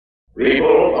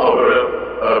People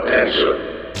power, attention.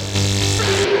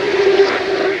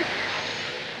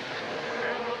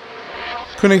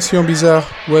 Connexion Bizarre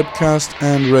webcast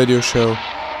and radio show.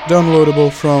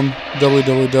 Downloadable from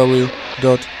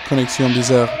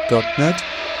www.connexionbizarre.net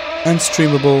and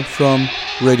streamable from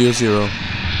Radio Zero.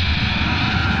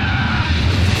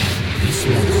 This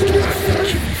moment will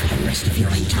affect you for the rest of your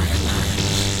entire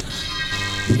lives.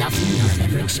 Nothing you have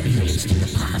ever experienced in the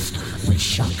past will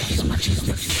shock as much as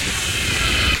this.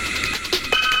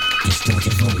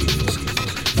 Distorted volumes,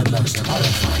 the most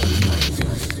horrifying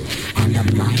noises, and a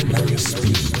mind-blowing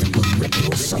speed that will rip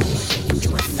your soul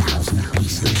into 1,000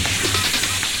 pieces.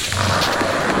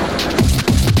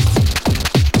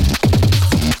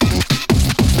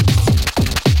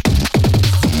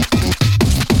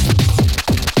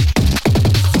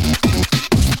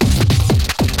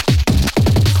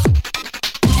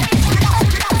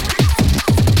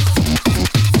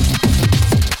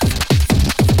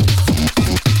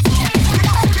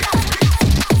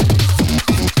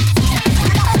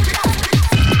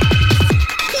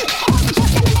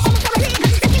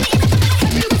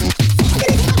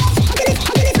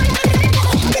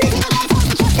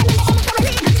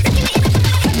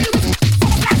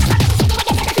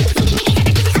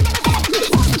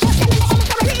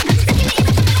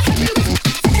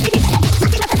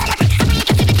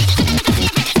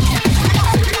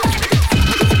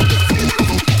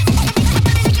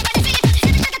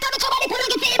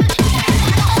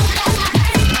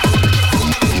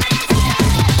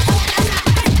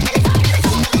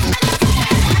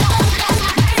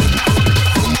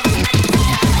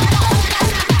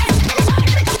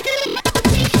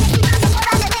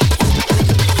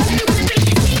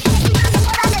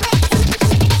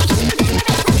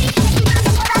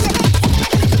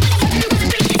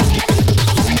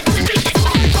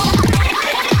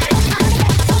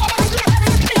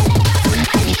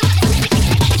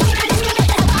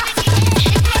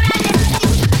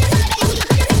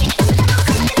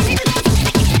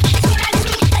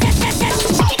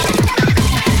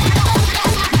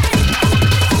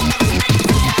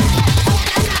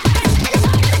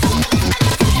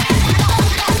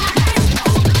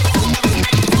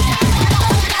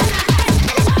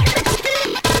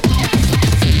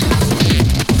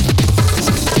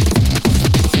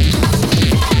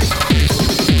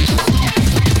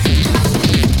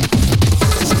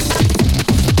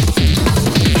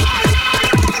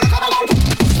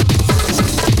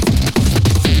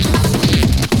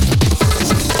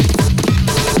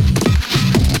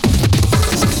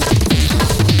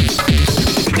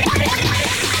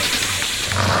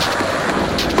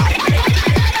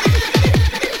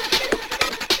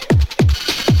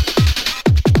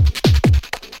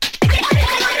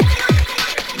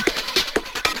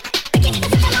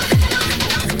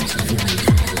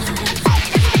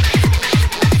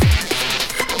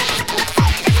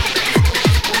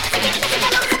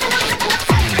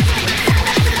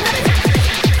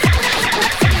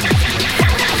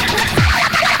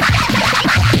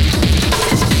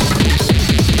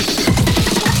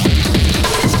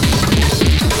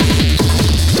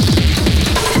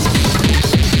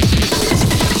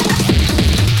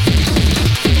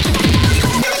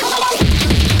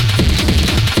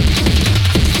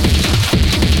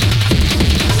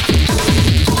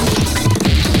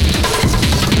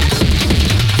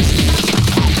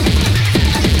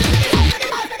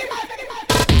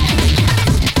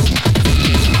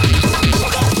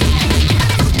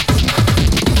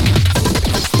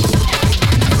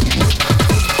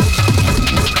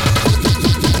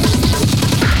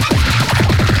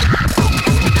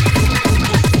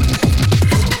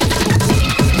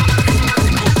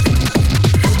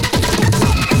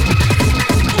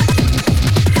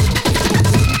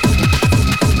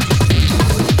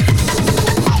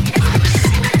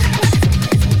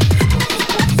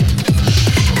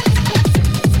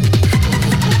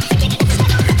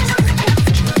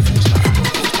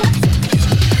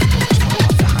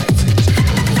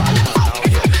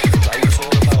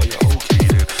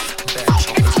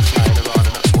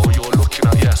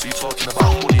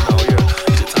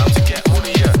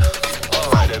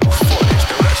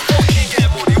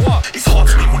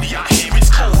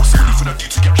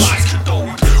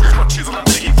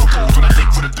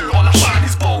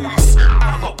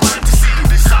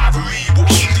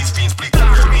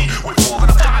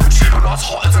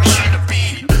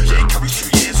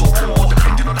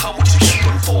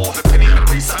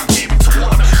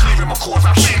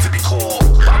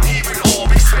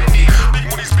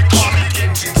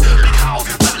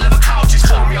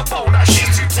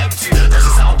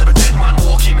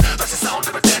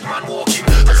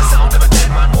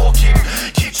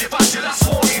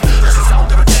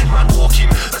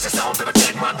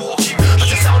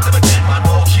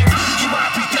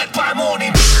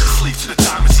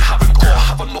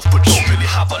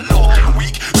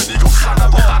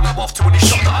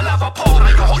 have a part. Now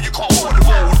you're hot, you can't hold the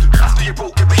road. After you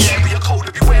broke, get the area cold.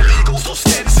 Everywhere that you go, so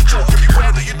scared it's a joke.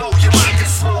 Everywhere that you know, you might get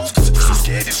smoked. So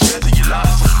scared it's scared that you laugh.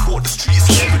 Walk the streets,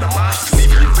 scared with a mask. Leave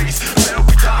your face, better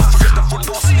be down. Forget the front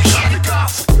door, so you can't be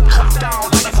gaff. Come down,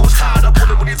 and I was tired up. All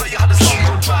the money that you had is long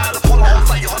gone dry. The pull holes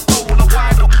that you had don't wanna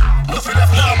wind up. Nothing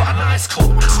left now but a nice cup.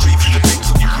 Street through the things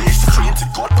on your wrist. Praying to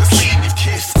God, but seeing you've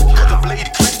kissed. Got the blade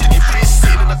clipped in your fist.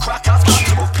 Sitting in the crack house,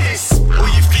 bathroom of piss. All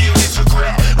you feel is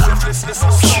regret, worthlessness,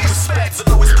 no self-respect. The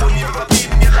lowest point you've ever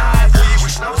been in your life. All you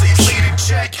wish now is that you stayed in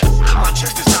check.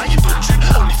 Manchester's now your dungeon.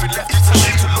 Only thing left is to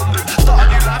head to London. Start a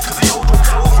new life cause the old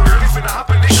one's over. Everything that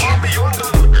happened, it can't be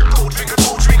undone. Don't drink,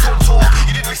 don't talk.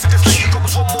 You didn't listen to three,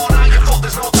 comes one more. Now you thought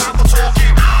there's no time for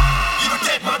talking. You're a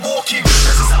dead man walking.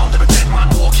 That's the sound of a dead man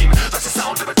walking. That's the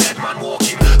sound of a dead man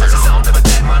walking. That's the sound of a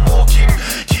dead man walking.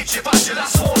 Keep your badge your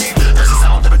last warning. That's the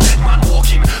sound of a dead man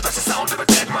walking. That's the sound of a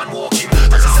dead man walking.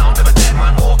 That's the sound of a dead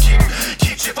man walking.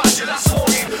 Keep your badge your last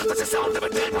warning. That's the sound of a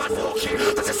dead man walking.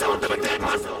 That's the sound of a dead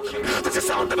man walking. That's the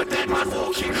sound of a dead man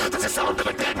walking. That's the sound of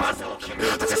a dead man walking.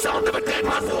 That's the sound of a dead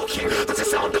man walking. That's the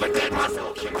sound of a dead man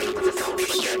walking. That's the sound of a dead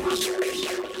man walking.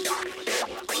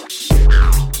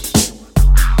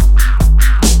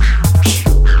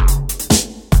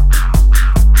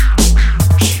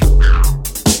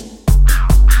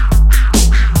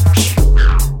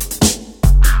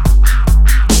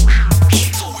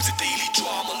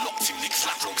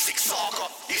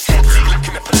 It's hectic like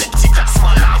an epileptic, that's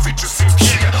my life, it just seems to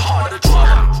get harder to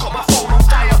drama. Got my phone on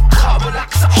fire, can't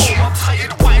relax at home, I'm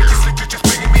tired. Why is this liquor just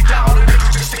bringing me down? And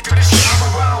it's just sticking this shit I'm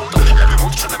around.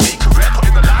 Everyone's trying to make a rep,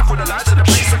 putting the life when the lights in the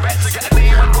place of bet. To get a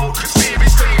name and roll, cause fear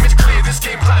is fame, it's clear this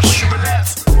game's like pushing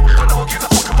roulette. But no one gives a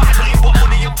fuck about nothing but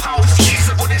money and power. Just keeps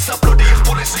it when it's a bloody as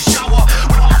bullets and shower.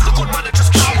 When half the good man are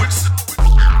just cowards.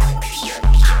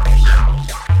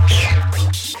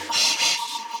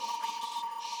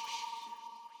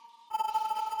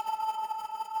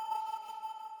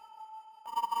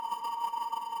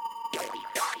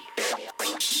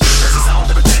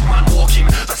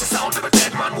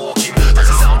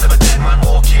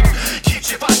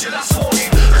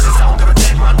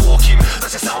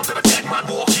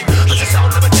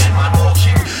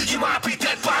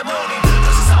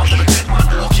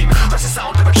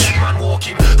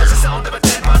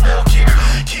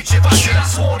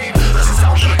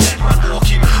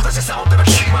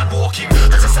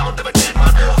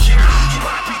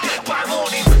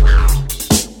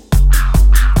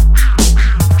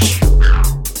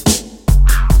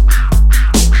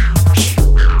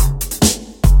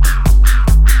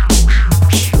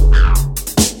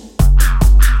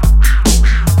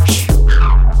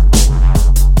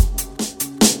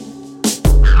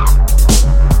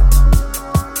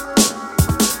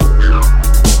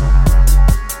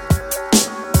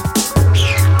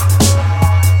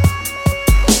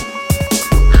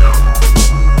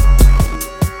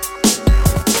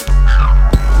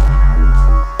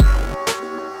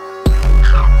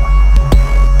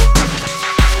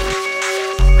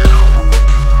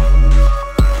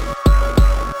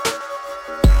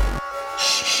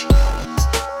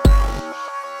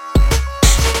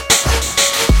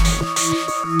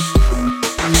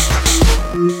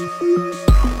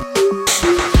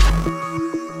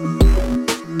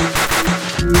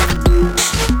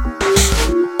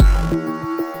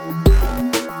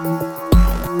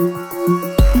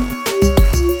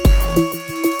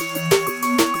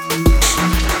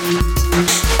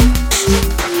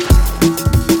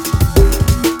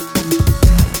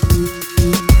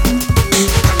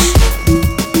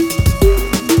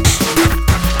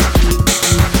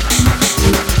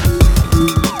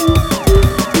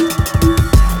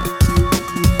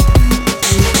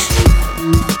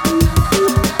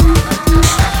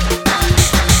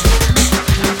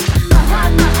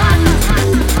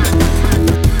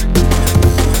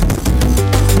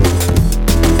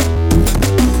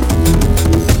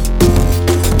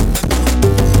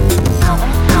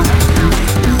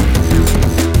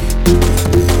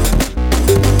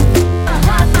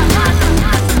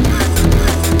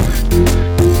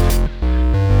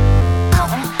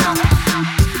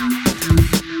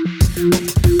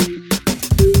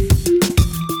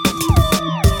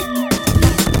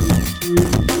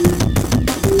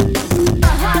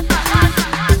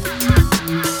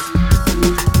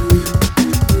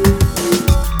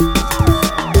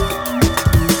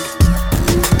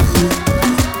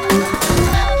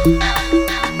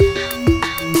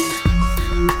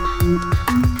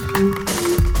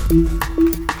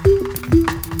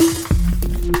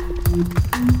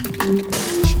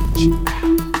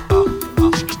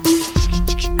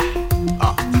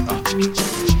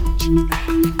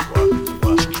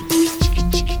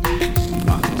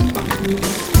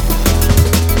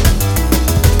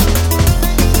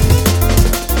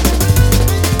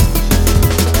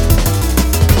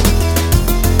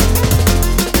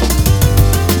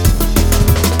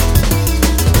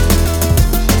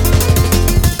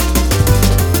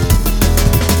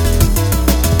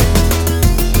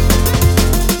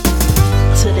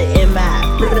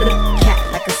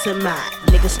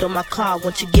 Switched on my car,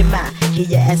 won't you get mine? Give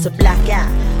your ass a black eye.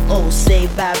 Oh, say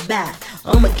bye-bye.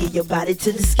 I'ma get your body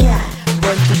to the sky.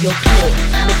 Run through your clip.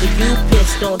 Nigga, you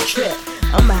pissed, don't trip.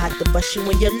 I'ma have to bust you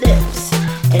in your lips.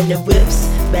 And the whips,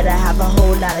 better have a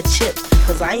whole lot of chips.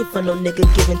 Cause I ain't for no nigga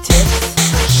giving tips.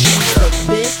 She's a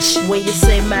bitch when you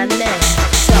say my name.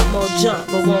 Talk more junk,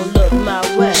 but won't look my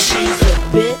way. She's a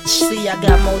bitch, see I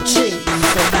got more cheese.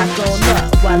 So back on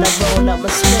up while I roll up my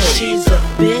sleeve. She's a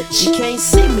bitch, you can't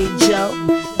see me, Joe.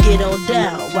 Get on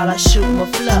down while I shoot my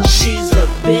flow. She's a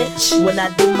bitch when I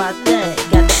do my thing.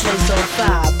 Got the place on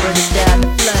fire, burn it down the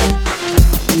flame.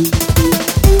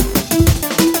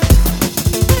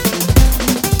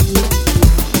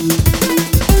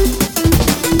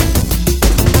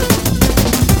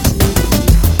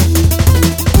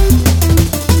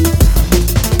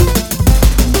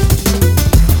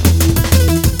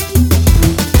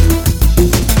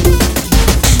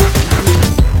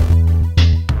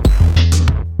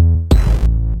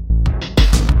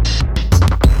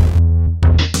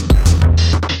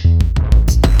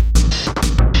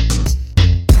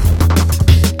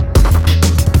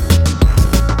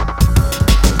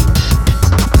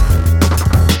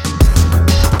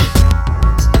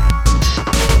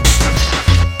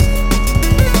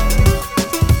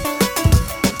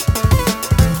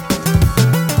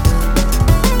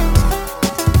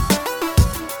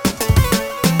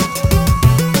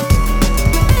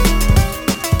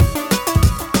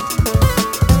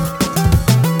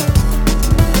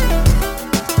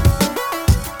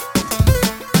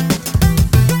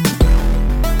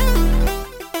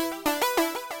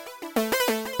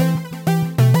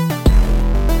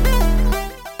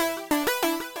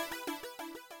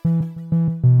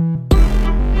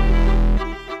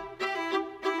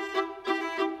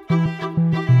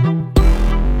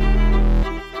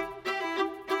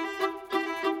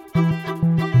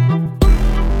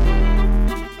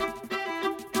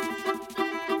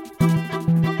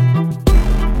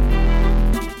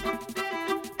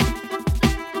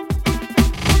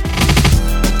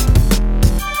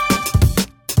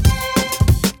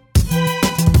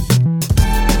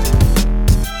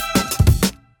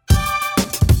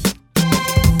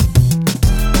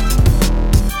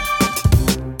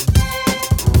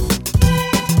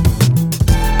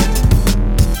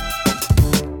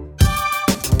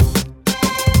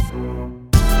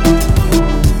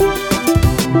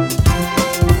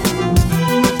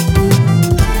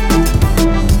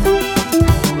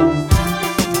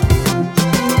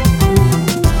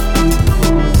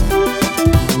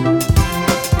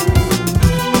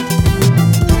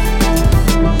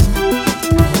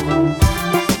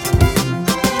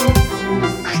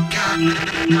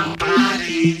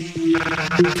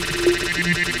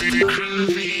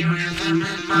 Groovy rhythm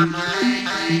in my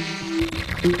mind.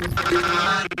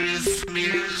 This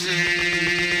music.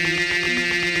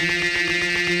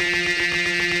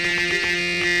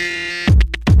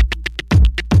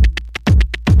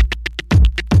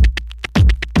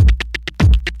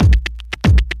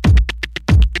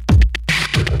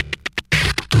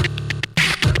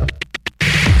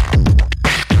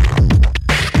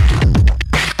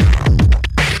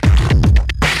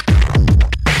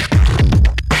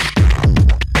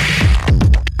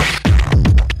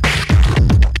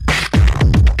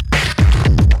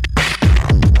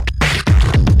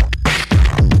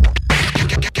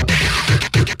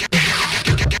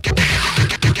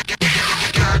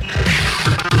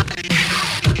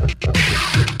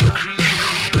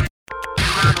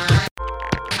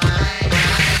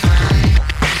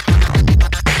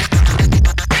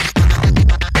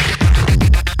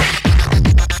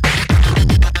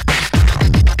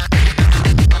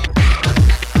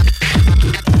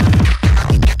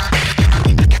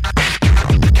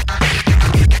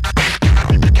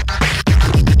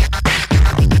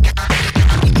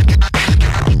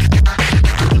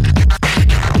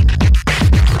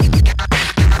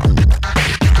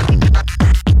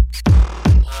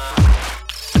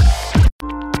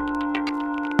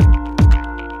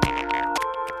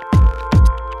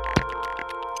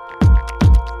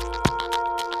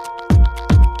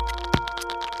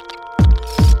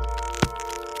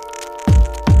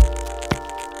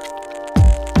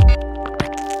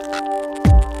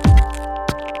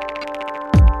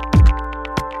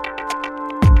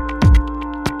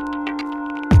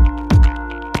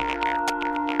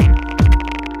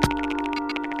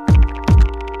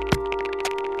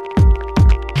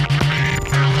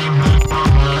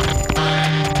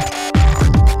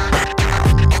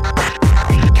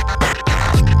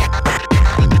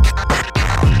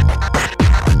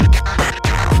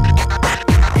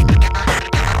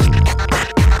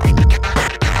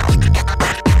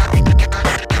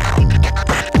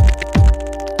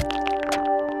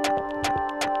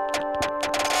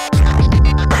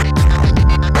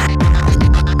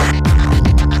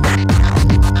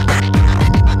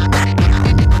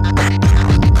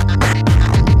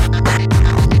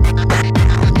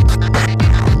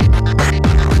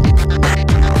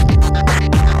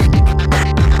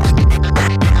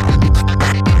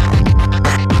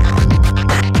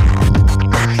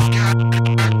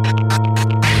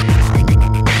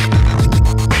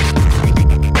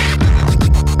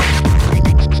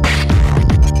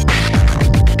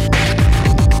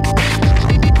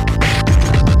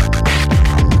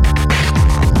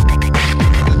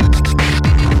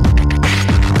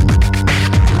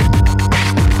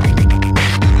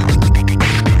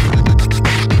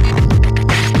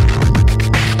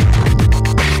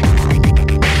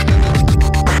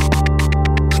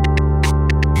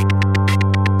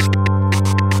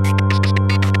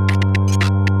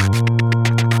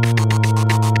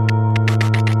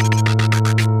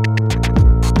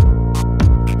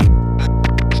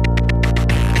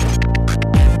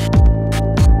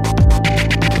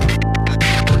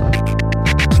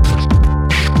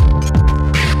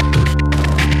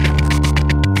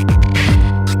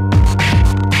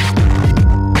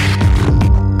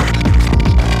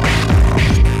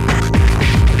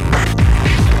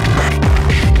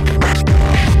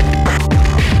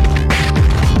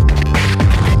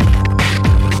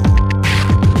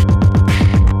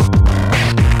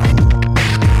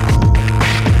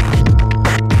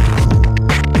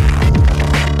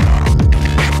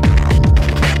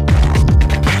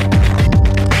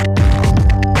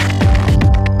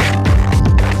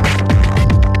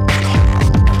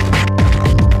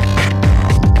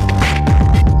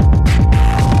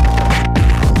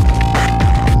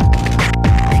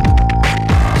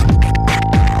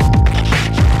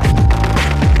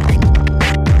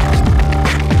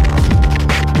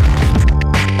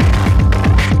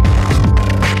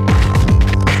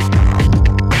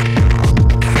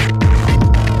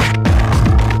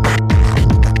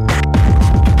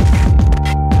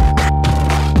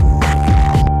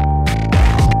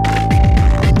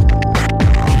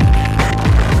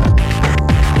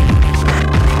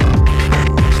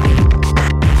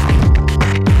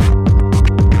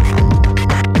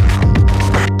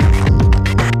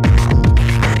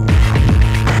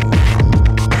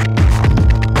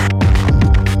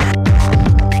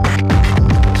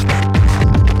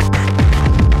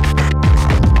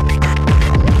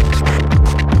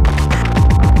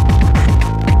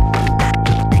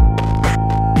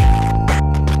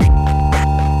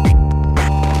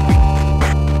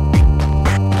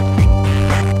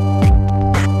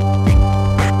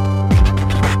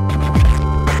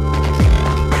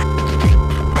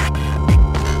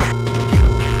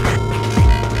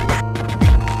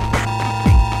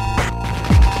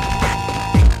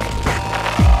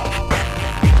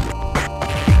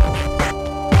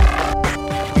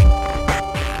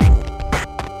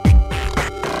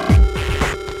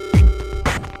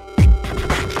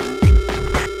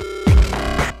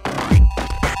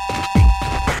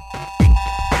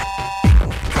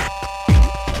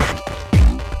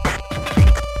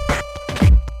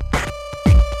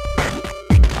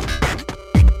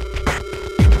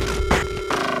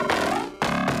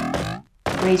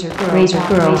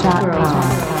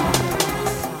 RazorGirl.com.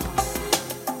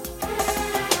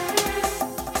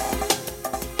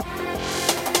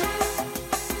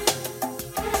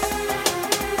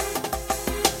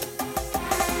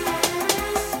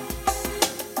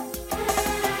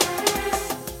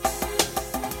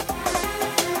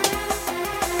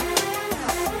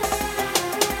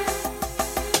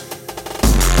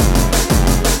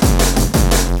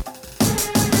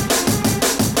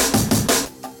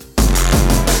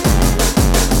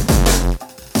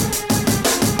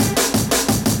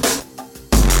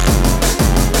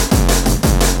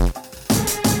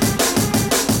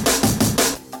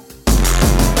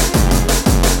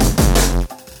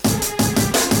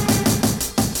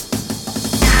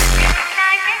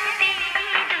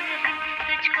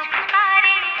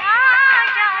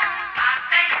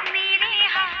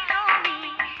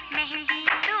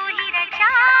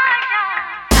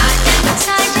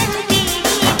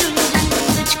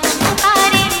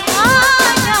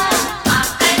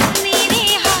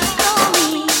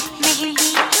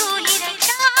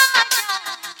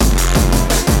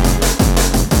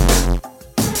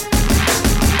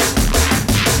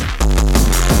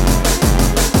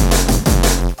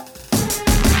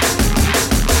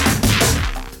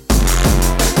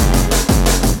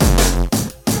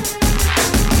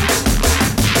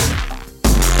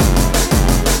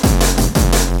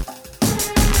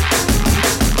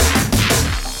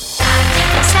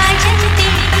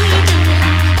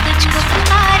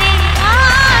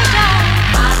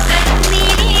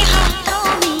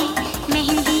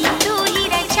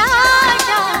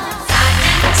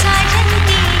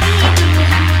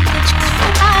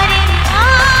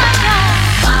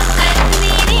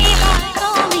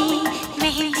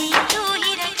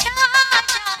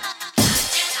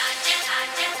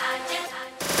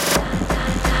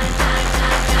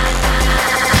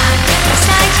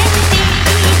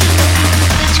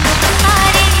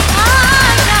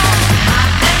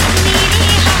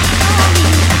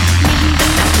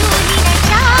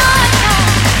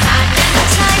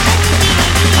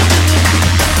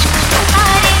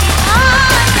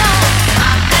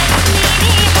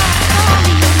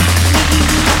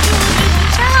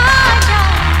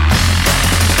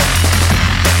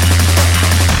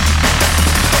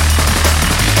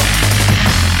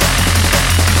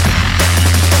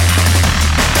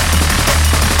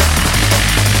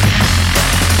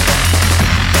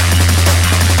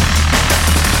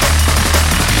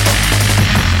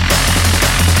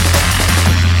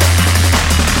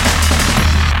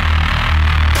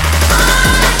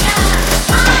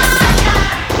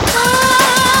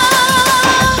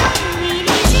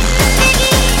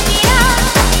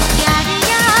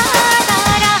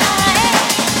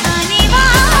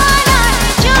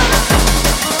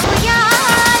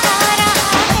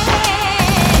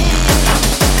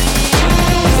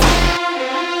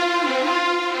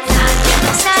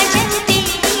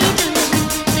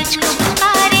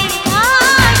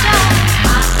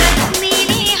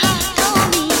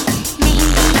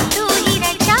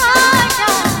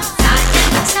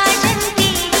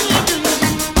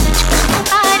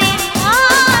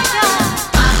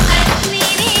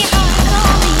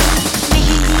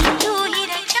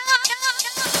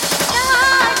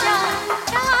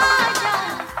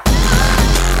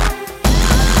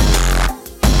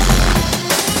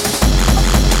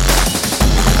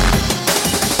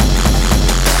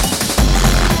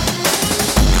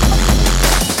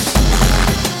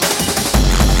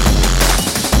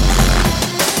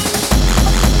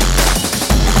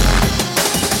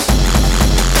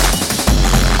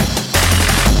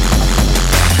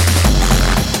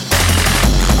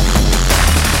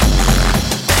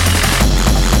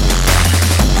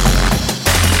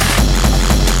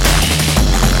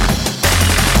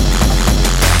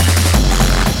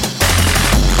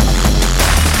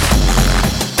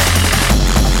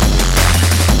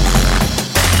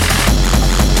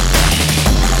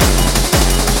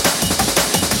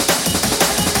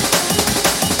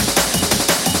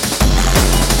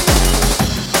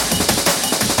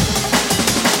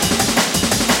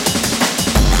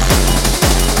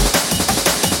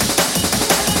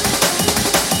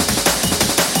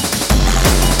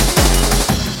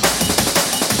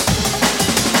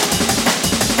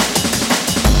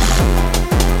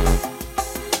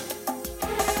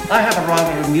 I have a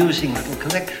rather amusing little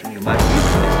collection you might be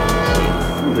interested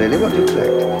in seeing. Really? What do you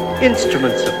collect?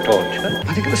 Instruments of torture.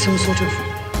 I think it was some sort of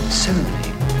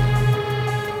ceremony.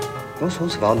 All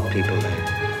sorts of odd people there.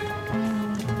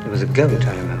 There was a goat,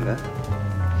 I remember.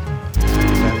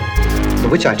 And, the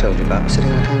witch I told you about was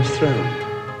sitting on a kind of throne.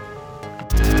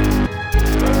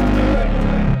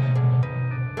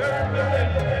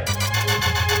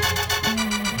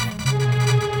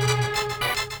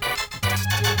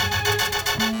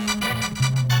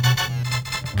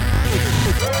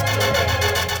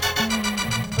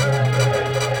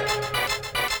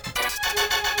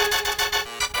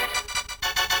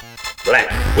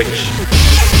 Witch.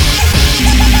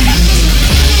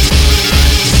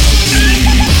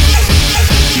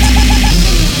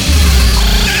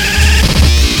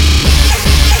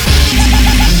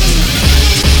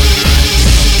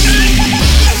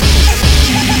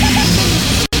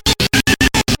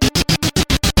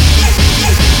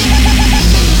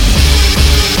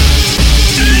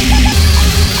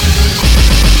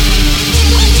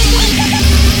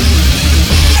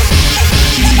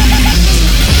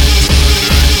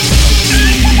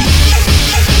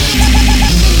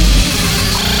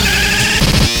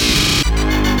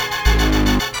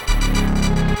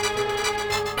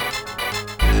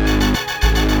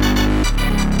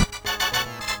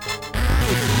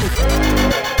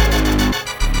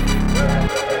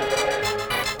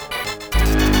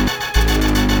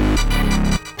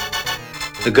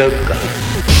 The Goat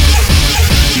Guard.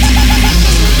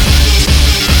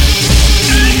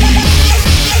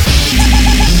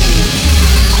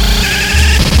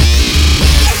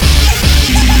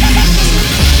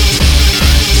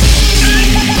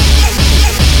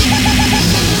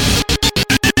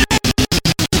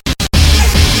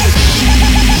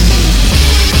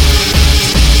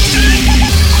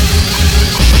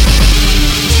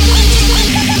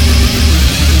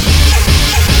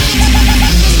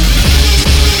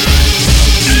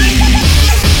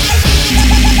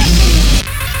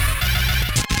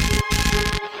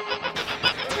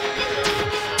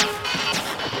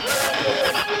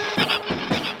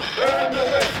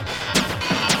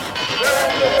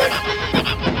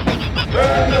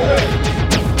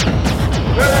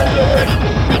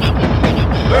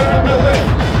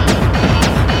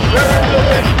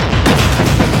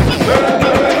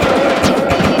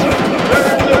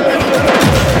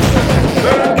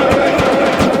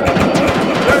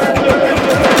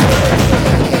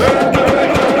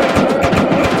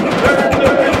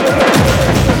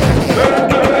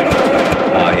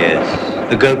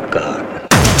 The Goat Guard.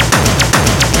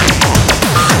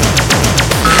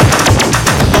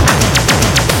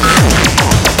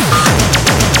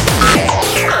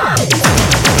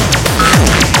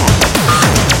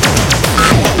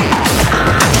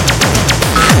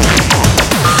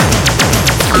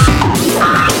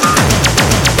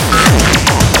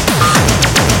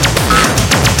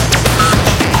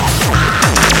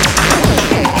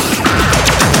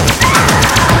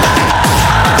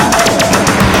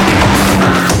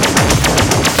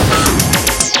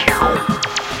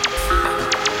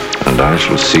 I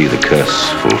shall see the curse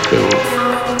fulfilled.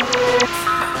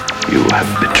 You have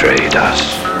betrayed us.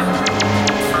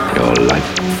 Your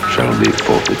life shall be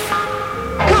forfeit.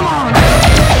 Come on!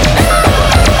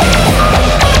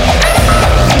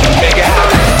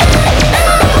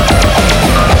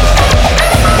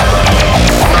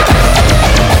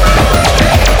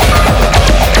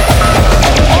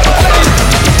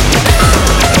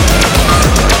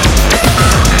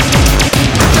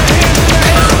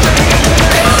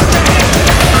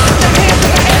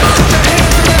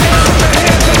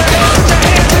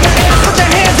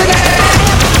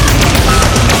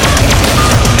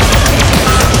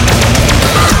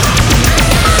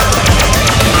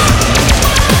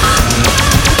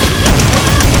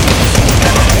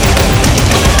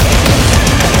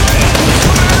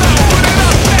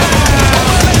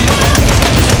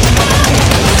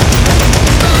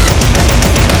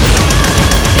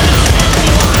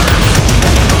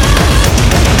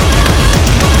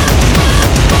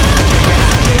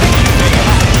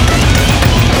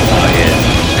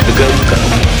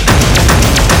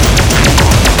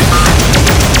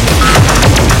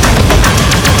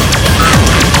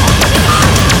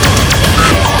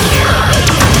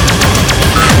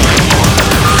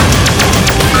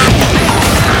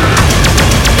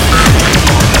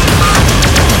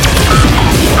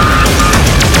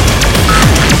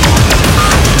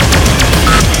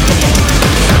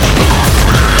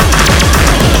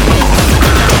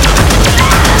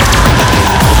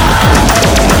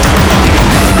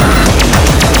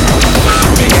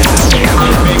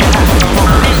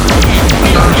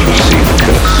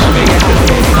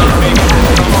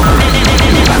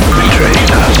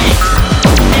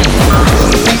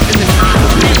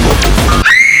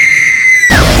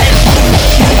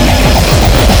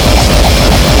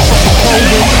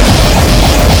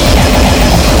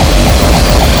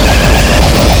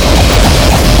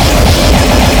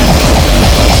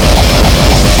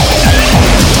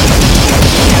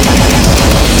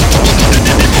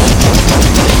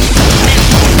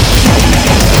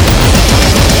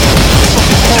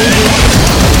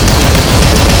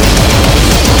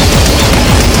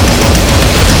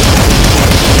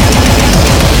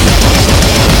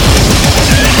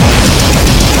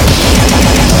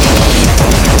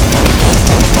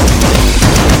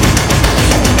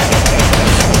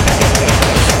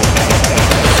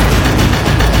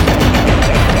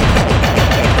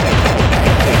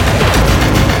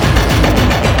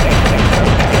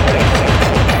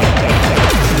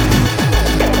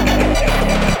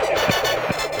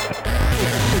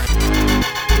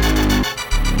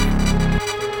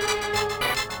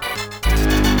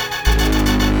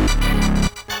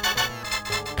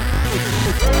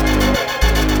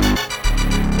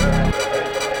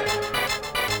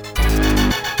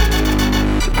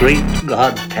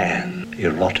 godpan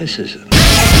eroticism.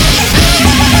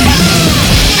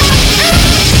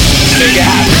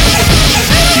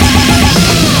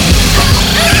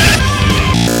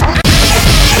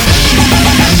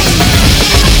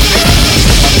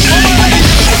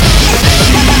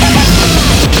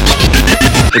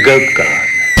 The goat guard.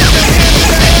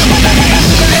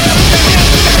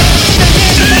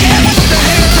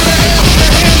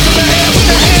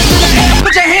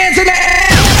 Put your hands in the air!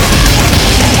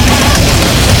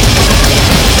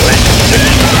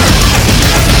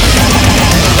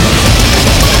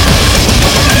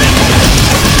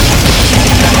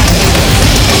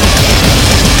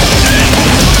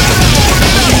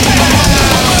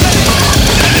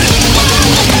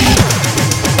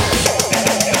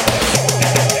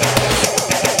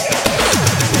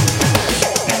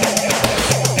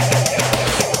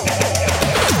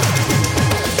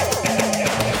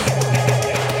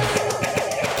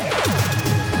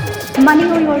 Money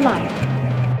or your life?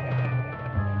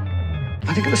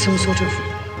 I think it was some sort of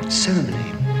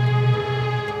ceremony.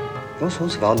 All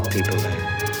sorts of odd people there.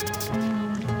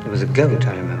 There was a goat,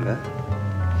 I remember.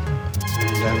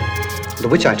 And the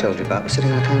witch I told you about was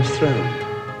sitting on a kind of throne.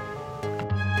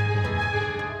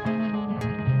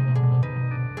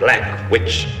 Black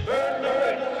Witch.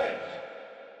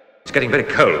 It's getting very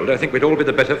cold. I think we'd all be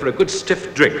the better for a good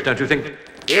stiff drink, don't you think?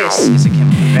 This is a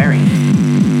chemical variant.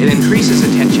 It increases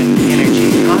attention,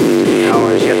 energy, cognitive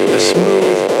powers, yet with a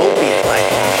smooth, opiate-like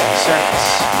motion surface.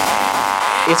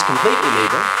 It's completely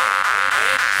legal.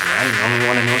 And I'm the only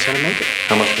one who knows how to make it.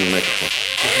 How much can you make it for?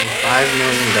 Give me $5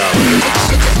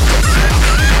 million.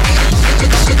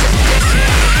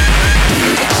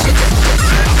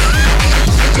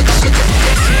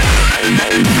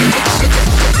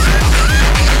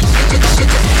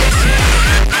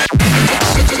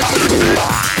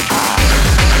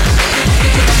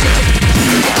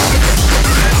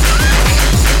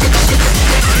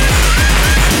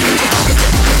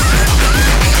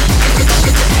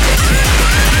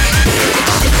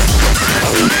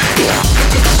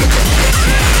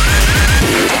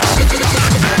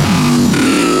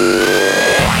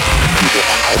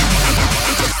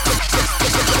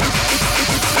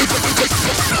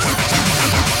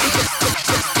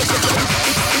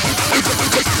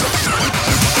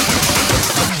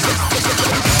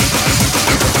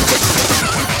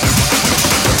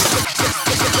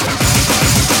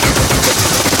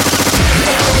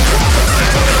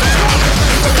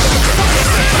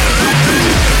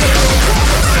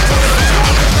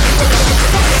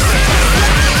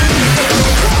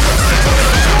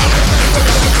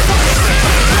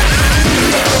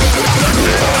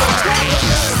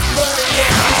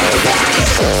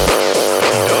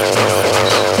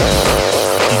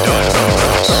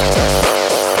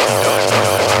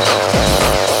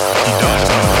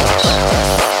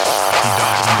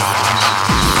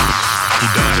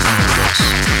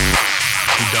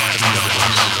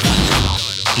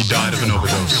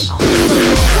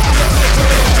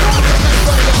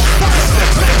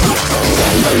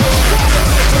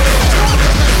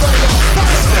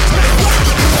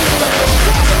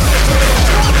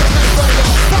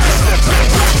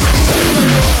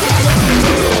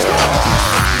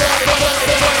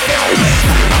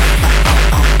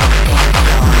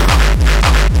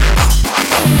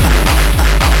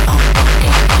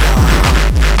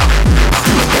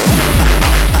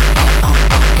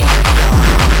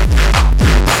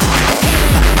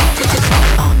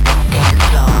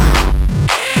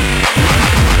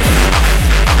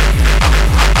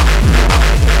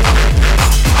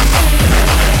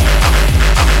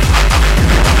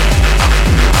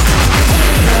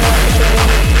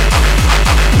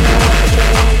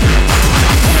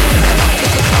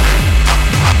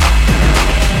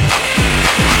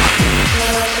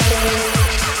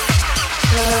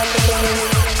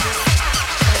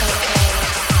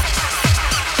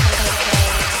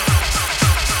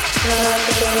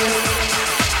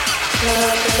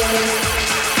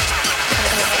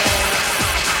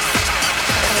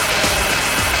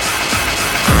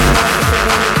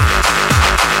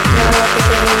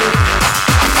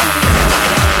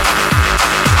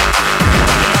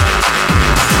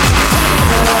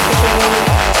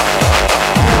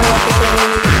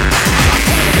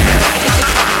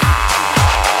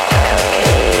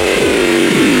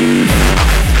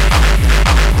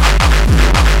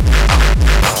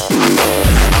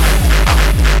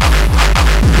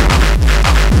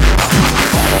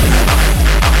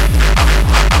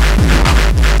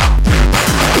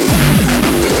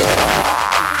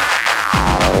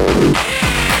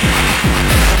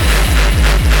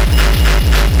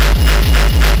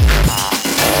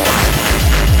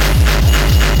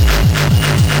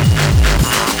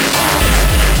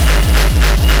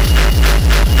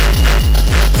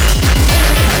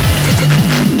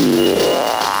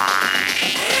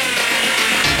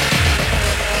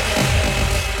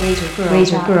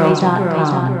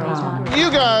 RazorGirl.com. You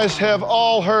guys have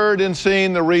all heard and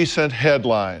seen the recent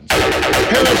headlines.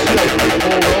 Paris Hilton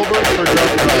pulled over for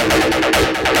drunk driving.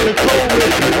 Nicole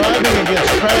Richie driving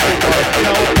against traffic on a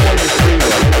California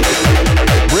freeway.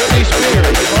 Britney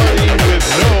Spears partying with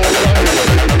no underwear.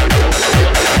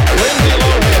 Lindsay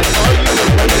Lohan arguing with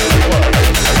women in clubs.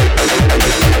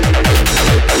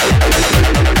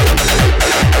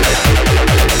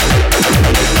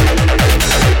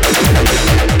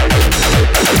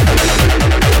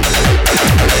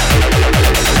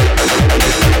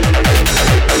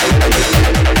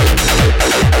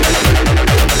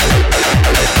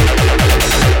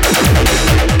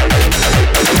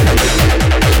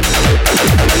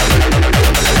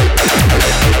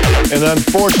 And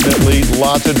unfortunately,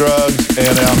 lots of drugs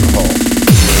and alcohol.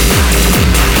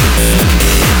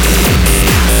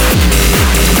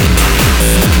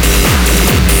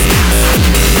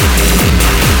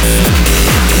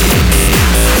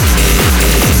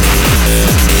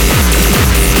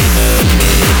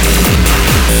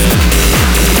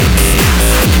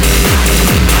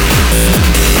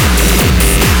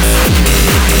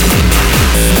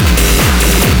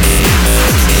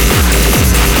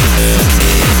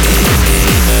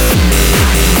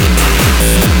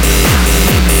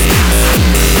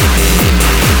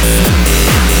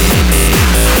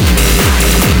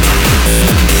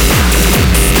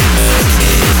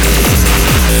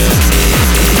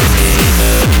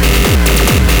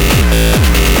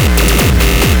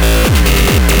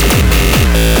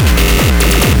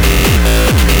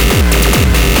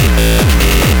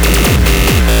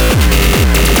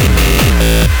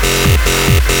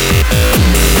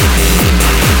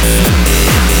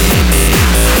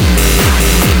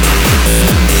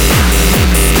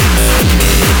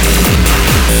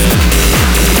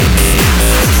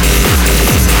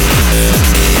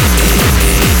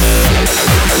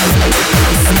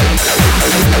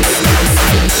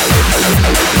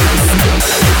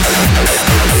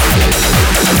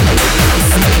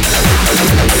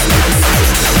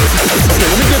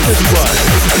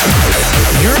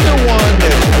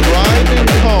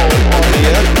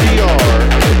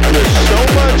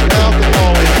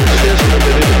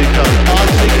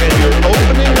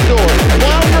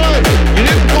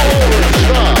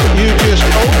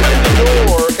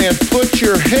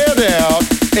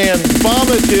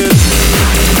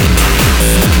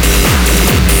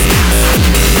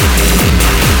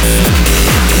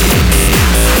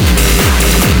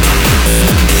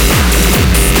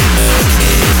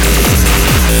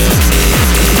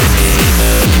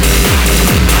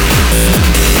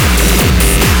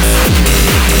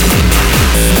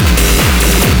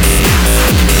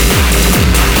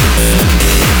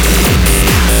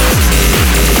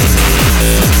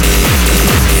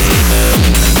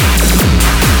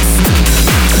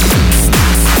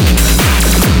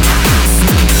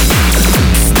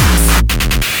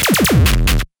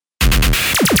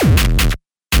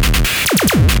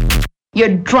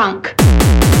 You're drunk.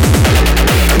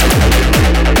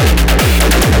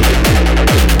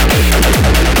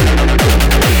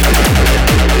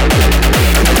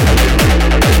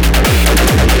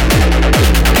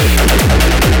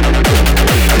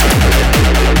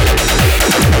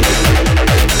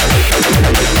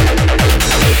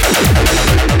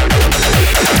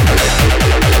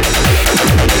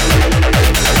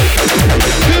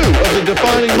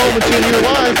 Defining moments in your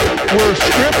life were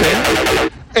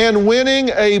stripping and winning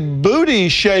a booty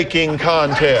shaking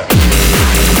contest.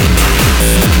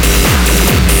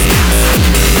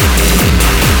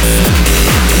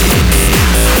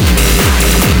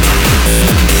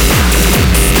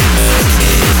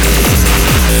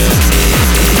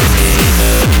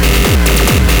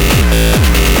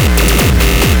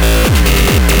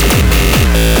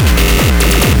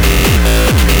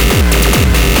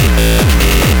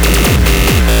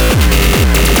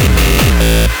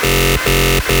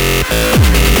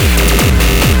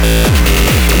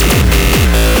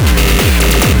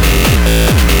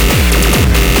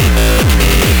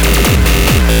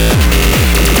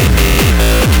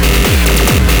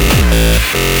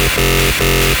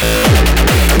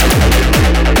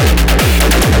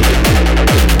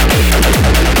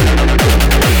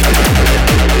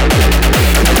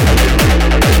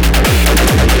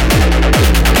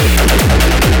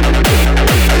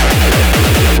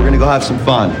 Have some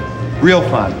fun. Real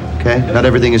fun, okay? Not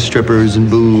everything is strippers and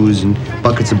booze and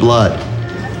buckets of blood.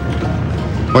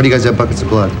 Why do you guys have buckets of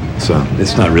blood? So,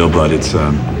 it's not real blood, it's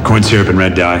corn syrup and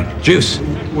red dye. Juice.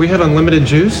 We have unlimited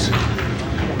juice?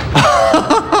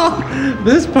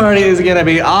 This party is gonna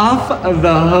be off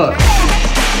the hook.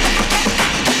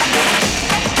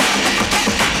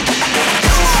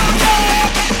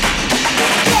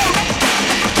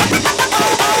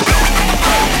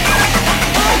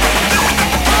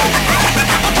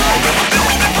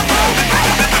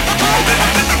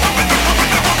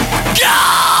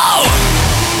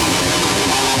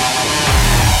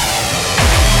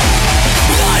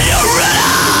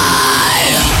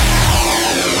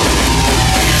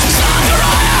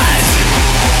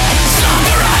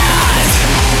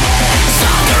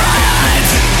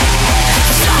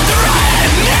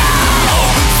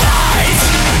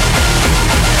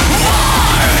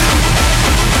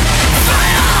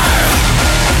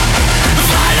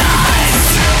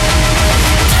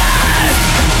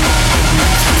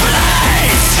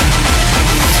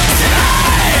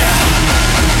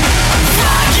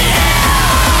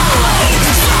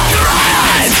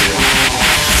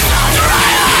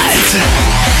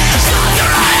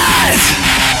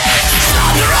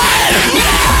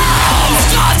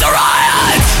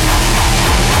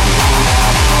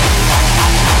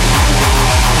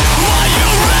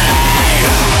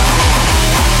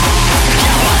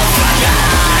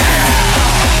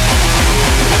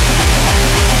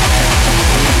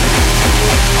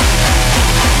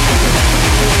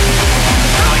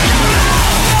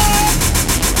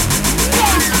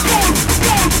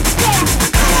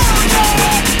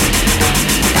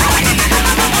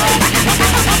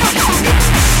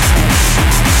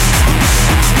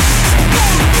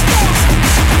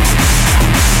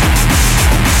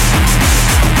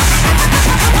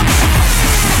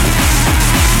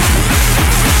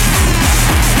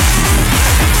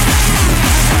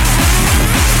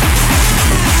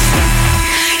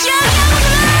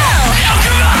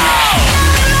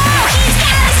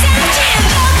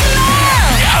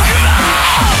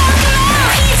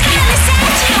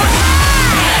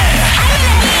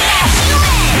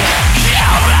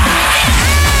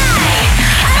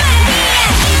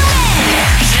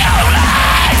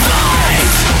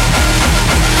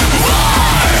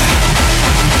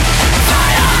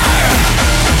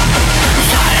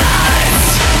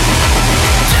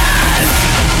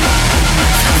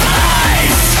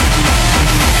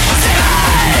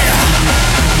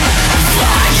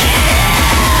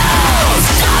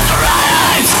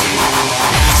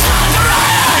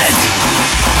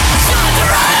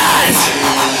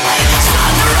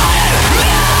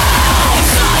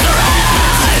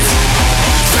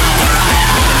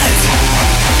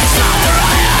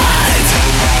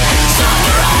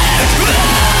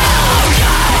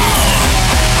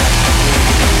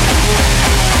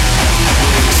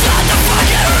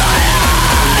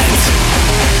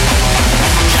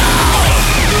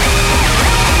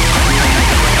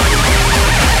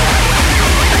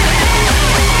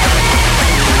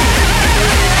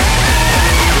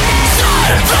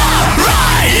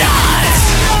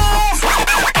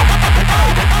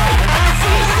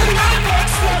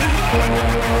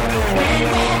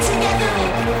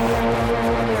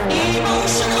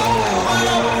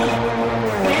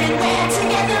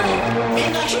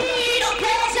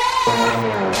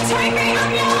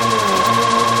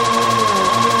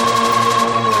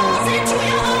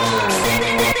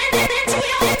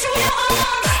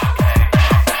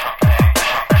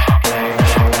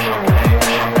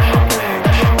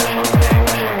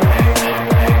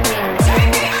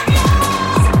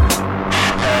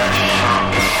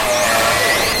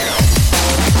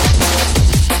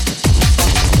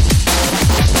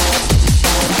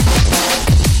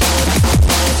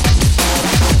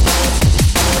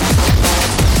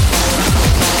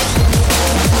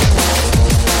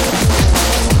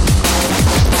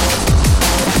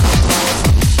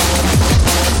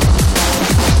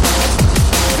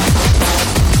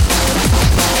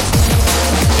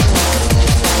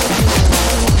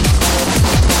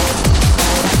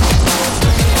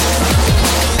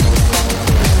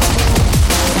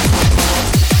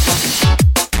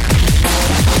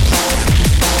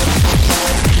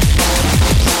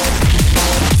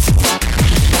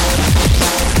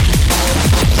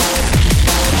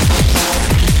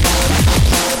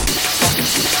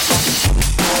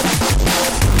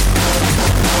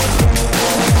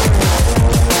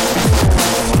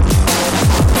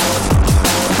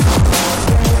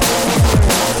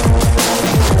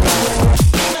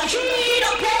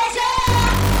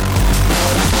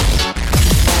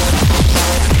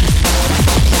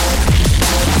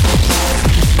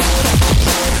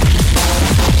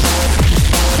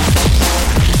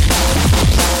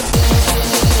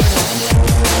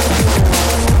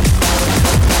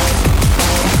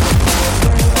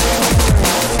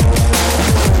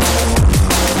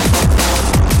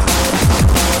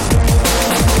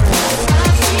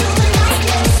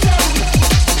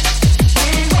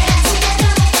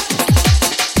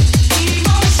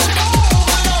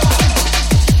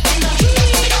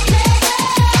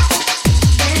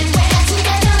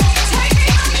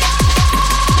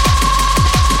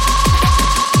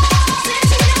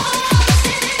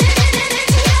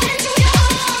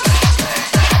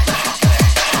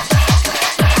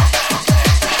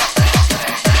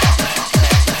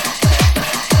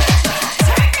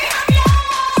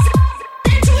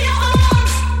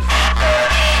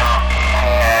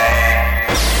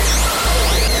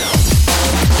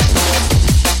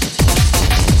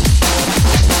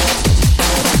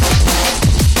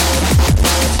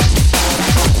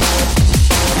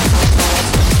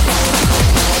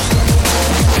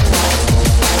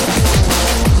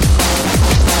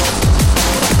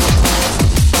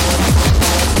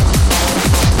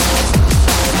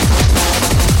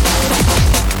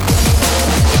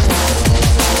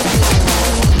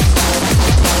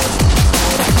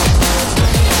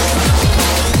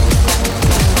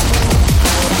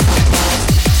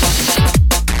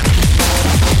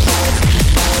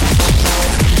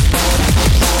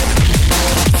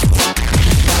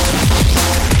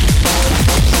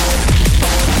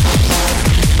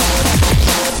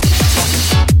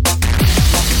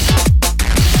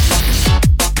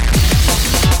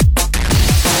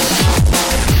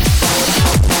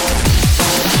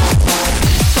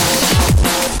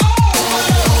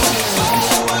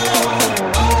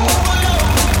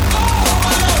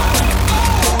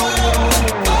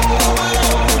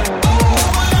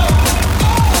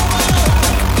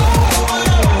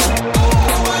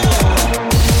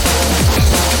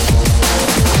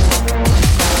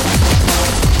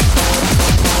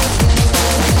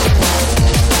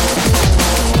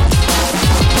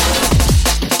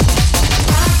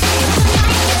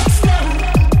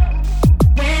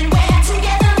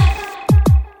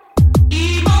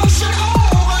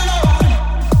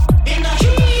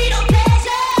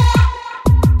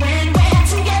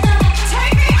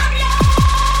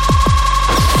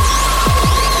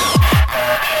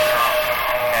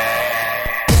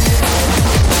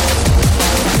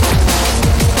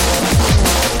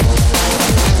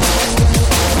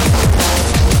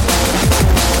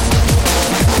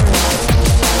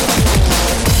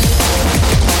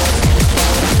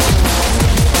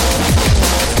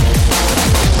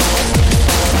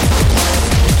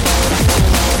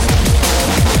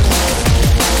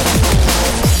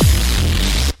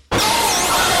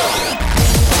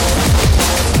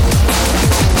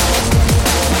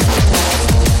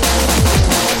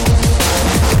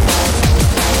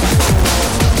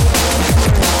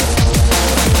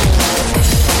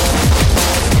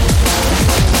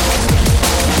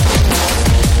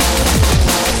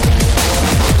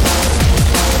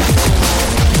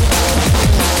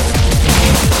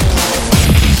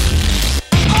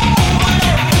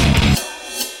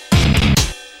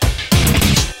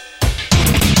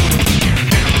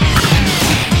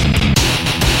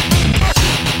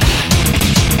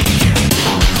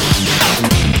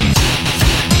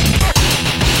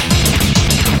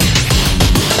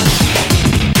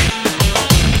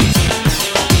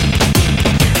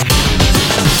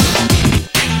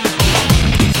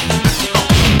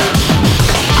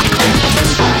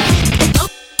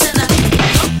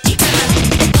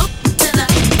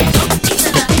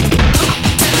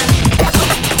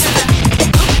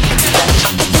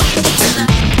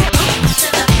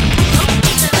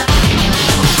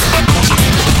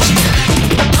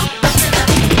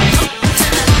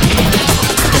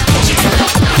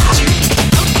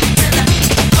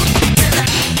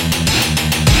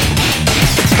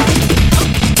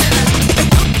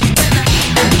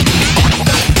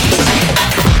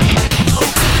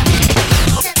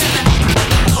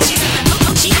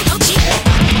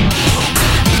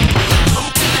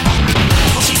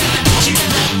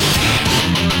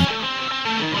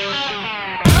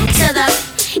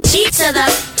 G to the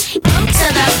O to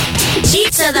the G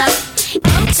to the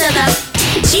O to the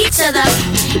G to the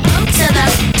O to the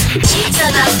G to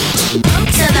the O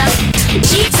to the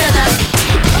G to the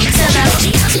O to the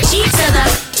G to the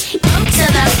O to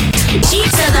the G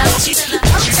to the O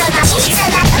to the G to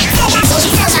the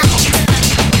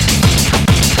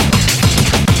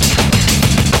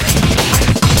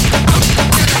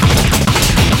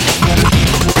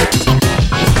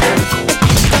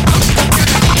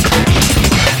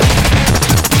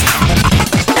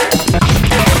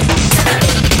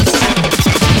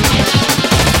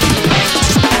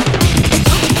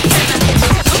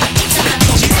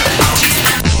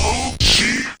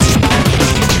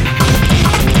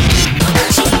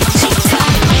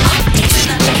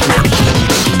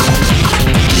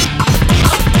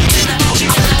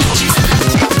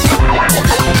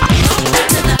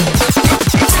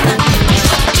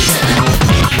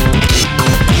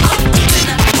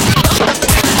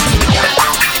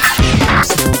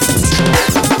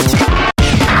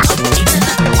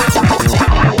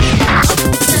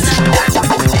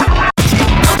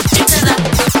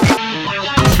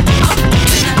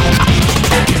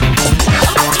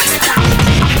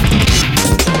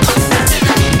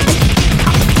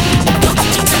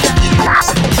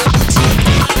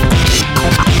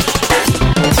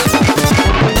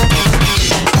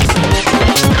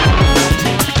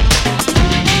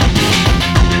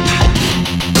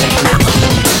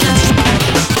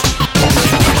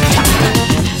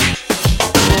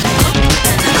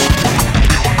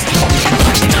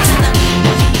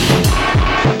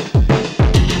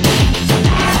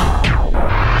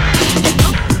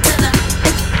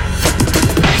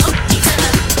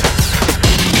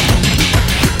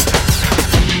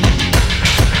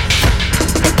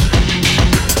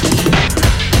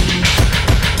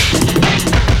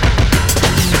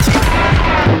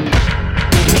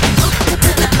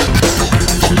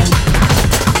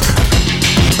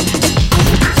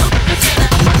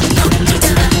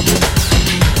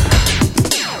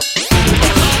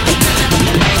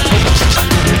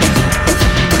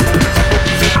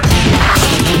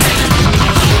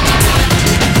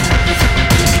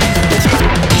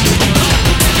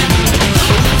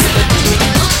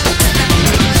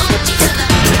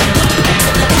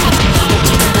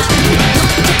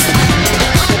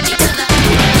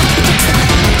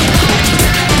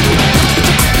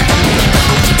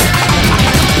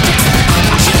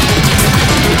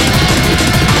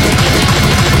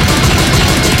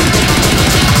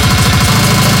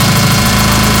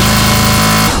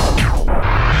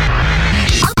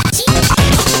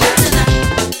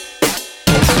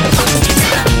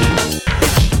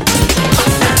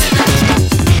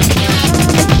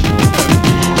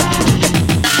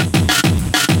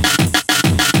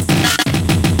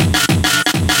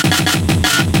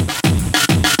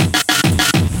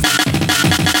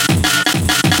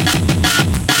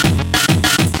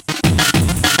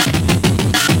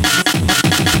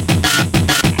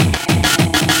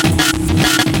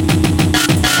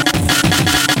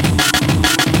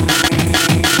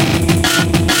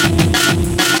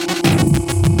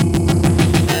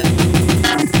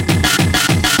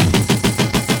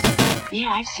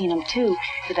I've seen him too,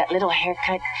 with that little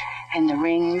haircut and the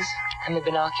rings and the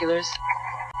binoculars.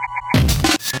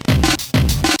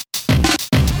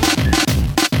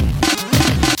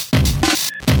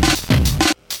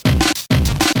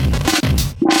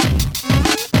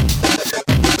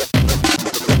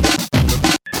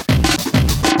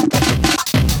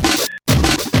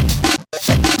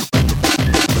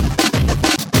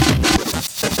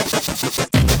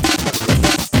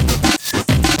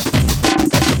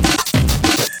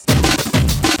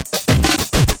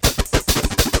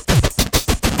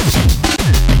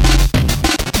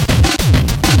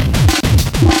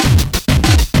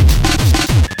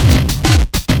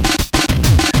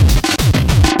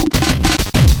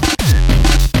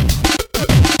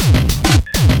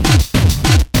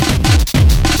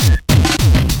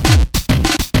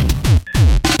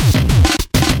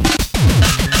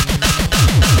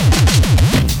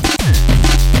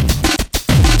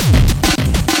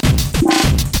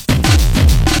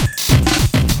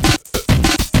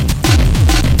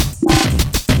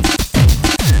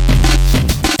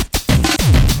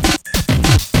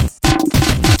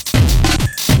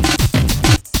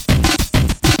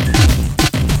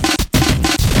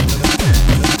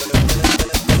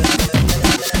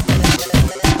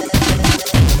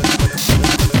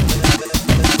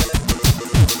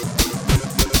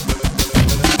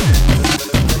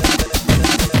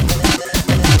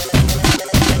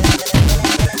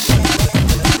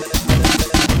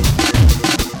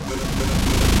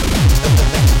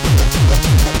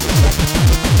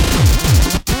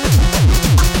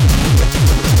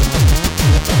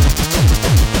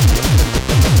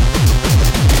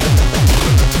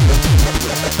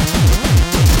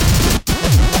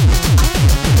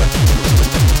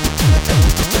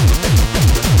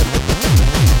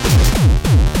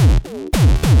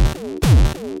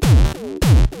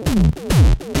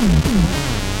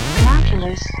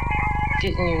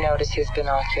 notice his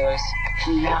binoculars.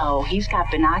 No, he's got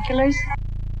binoculars.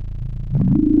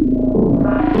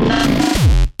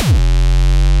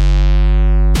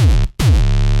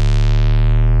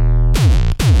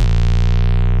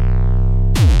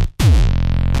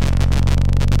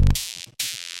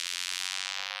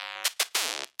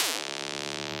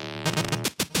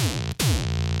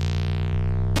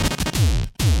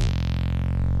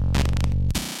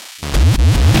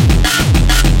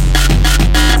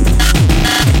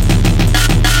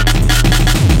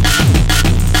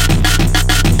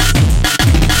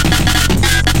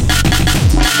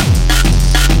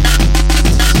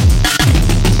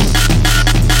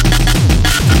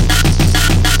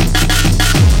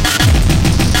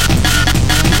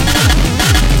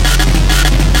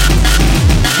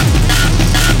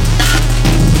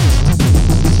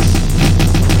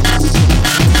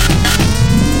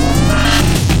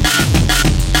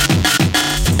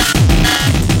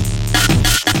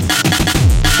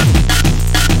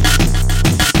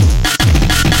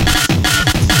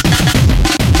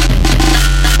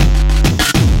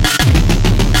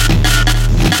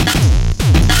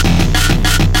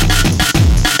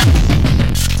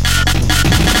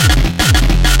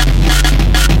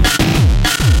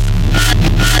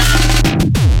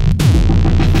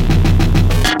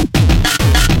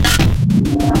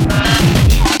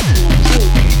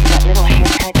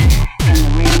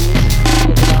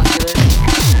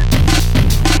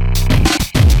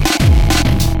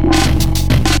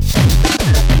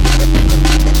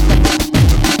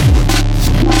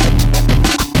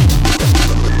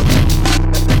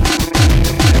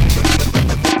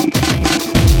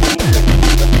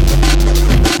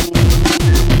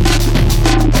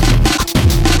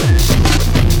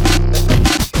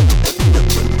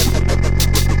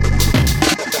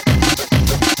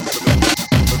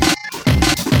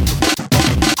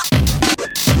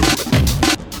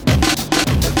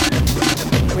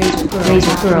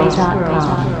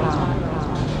 RadioGirl.com.